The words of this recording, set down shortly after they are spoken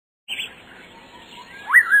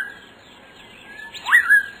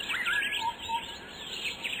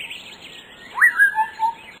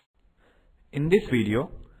In this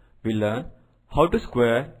video, we learn how to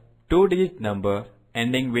square two-digit number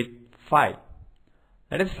ending with 5.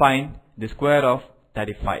 Let us find the square of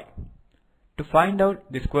 35. To find out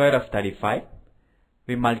the square of 35,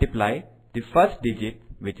 we multiply the first digit,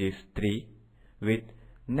 which is 3, with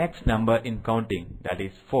next number in counting, that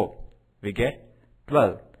is 4. We get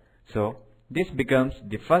 12. So, this becomes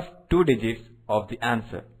the first two digits of the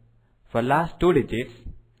answer. For last two digits,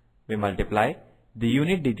 we multiply the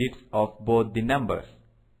unit digits of both the numbers.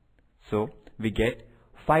 So, we get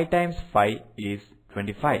 5 times 5 is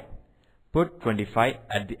 25. Put 25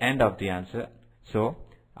 at the end of the answer. So,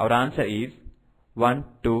 our answer is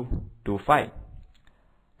 1225.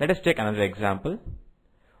 Let us take another example.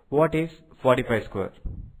 What is 45 square?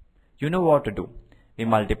 You know what to do. We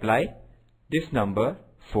multiply this number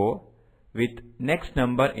 4 with next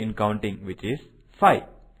number in counting, which is 5.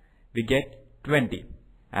 We get 20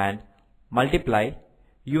 and multiply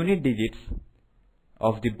unit digits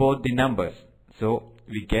of both the numbers. So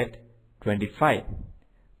we get 25.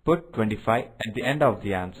 Put 25 at the end of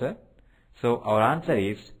the answer. So our answer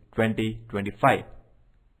is 2025.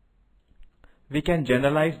 We can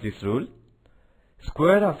generalize this rule.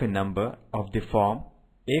 Square of a number of the form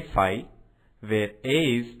A5, where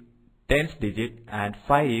A is tens digit and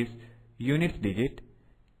 5 is units digit,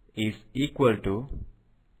 is equal to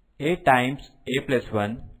A times A plus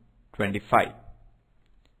 1, 25.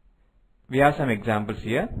 We have some examples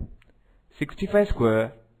here. 65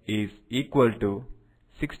 square is equal to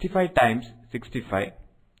 65 times 65,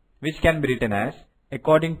 which can be written as,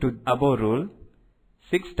 according to above rule,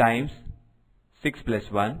 6 times 6 plus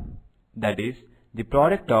 1, that is the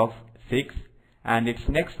product of 6 and its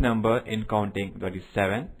next number in counting, that is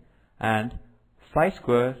 7, and 5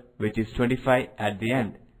 square, which is 25 at the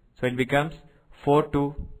end. So it becomes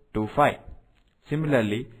 4225.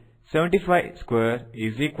 Similarly, 75 square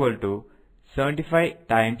is equal to 75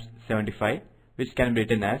 times 75, which can be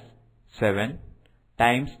written as 7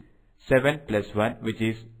 times 7 plus 1, which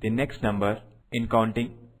is the next number in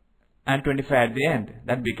counting, and 25 at the end.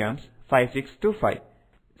 That becomes 5625.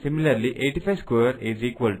 Similarly, 85 square is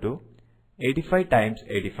equal to 85 times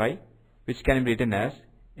 85, which can be written as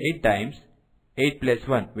 8 times 8 plus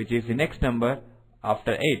 1, which is the next number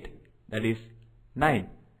after 8, that is 9,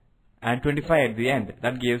 and 25 at the end.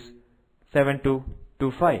 That gives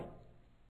 7225.